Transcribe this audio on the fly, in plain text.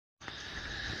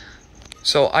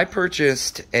So I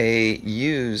purchased a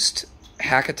used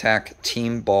Hack Attack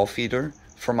team ball feeder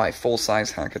for my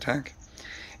full-size Hack Attack,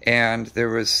 and there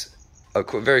was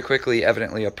very quickly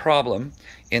evidently a problem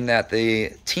in that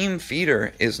the team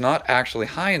feeder is not actually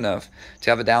high enough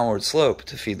to have a downward slope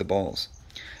to feed the balls.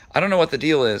 I don't know what the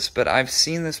deal is, but I've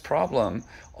seen this problem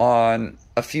on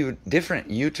a few different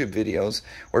YouTube videos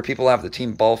where people have the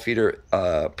team ball feeder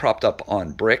propped up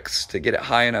on bricks to get it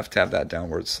high enough to have that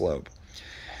downward slope.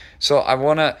 So I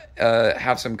want to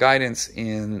have some guidance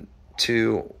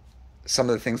into some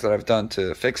of the things that I've done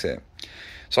to fix it.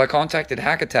 So I contacted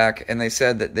Hack Attack, and they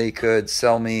said that they could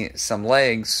sell me some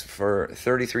legs for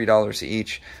 $33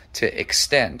 each to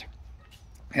extend.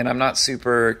 And I'm not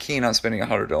super keen on spending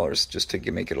 $100 just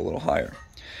to make it a little higher.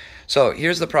 So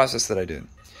here's the process that I did.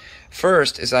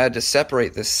 First is I had to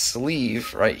separate this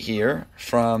sleeve right here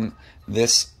from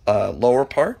this lower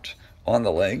part on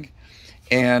the leg.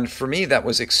 And for me, that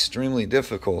was extremely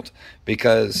difficult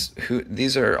because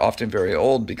these are often very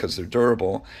old because they're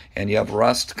durable, and you have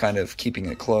rust kind of keeping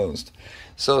it closed.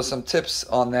 So some tips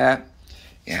on that: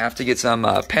 you have to get some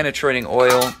penetrating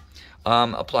oil,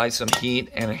 apply some heat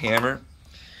and a hammer,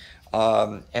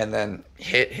 and then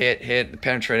hit. The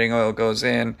penetrating oil goes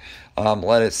in,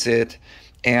 let it sit.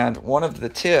 And one of the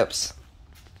tips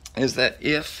is that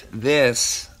if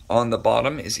this on the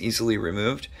bottom is easily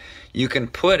removed, you can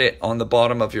put it on the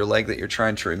bottom of your leg that you're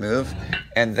trying to remove,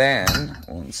 and then,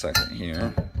 one second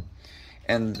here,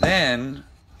 and then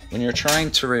when you're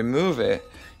trying to remove it,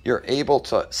 you're able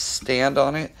to stand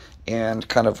on it and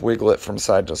kind of wiggle it from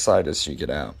side to side as you get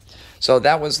out. So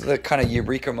that was the kind of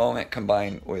eureka moment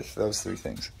combined with those three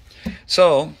things.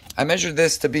 So I measured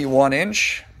this to be 1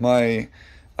 inch. My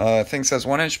thing says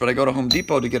 1 inch, but I go to Home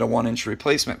Depot to get a 1 inch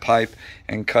replacement pipe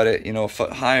and cut it, a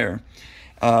foot higher.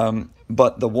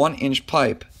 But the 1 inch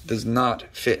pipe does not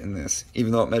fit in this,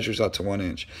 even though it measures out to 1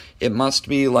 inch. It must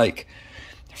be like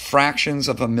fractions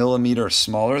of a millimeter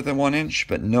smaller than 1 inch,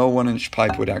 but no 1 inch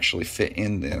pipe would actually fit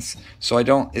in this. So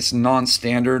it's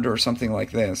non-standard or something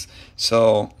like this.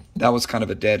 So that was kind of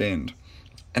a dead end.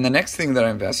 And the next thing that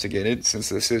I investigated, since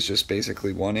this is just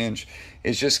basically 1 inch,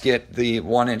 is just get the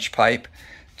 1 inch pipe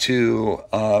to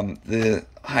the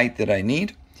height that I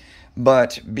need.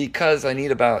 But because I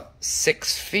need about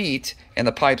 6 feet, and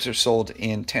the pipes are sold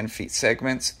in 10 feet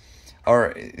segments,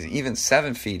 or even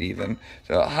 7 feet even,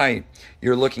 so height,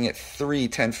 you're looking at 3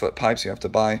 10-foot pipes you have to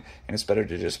buy, and it's better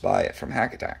to just buy it from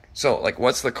Hack Attack. So,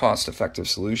 what's the cost-effective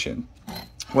solution?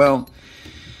 Well,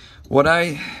 what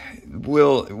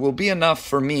will be enough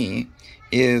for me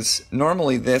is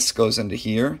normally this goes into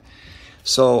here,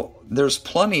 so there's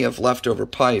plenty of leftover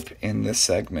pipe in this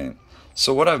segment.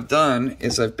 So what I've done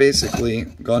is I've basically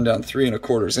gone down 3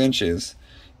 1/4 inches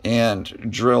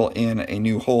and drill in a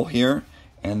new hole here,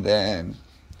 and then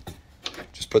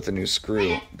just put the new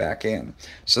screw back in.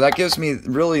 So that gives me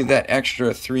really that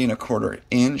extra 3 1/4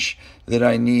 inch that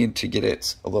I need to get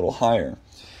it a little higher.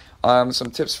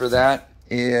 Some tips for that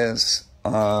is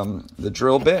the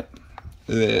drill bit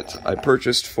that I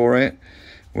purchased for it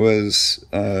was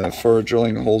for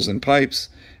drilling holes in pipes.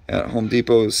 At Home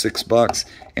Depot is $6,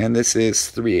 and this is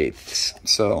 3/8.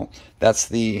 So that's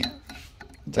the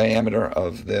diameter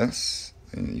of this.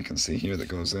 And you can see here that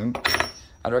goes in.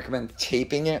 I'd recommend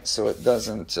taping it so it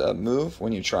doesn't move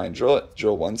when you try and drill it.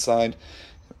 Drill one side,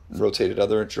 rotate it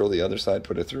other, drill the other side,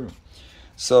 put it through.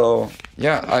 So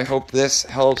yeah, I hope this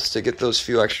helps to get those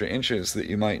few extra inches that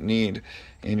you might need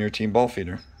in your team ball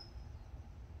feeder.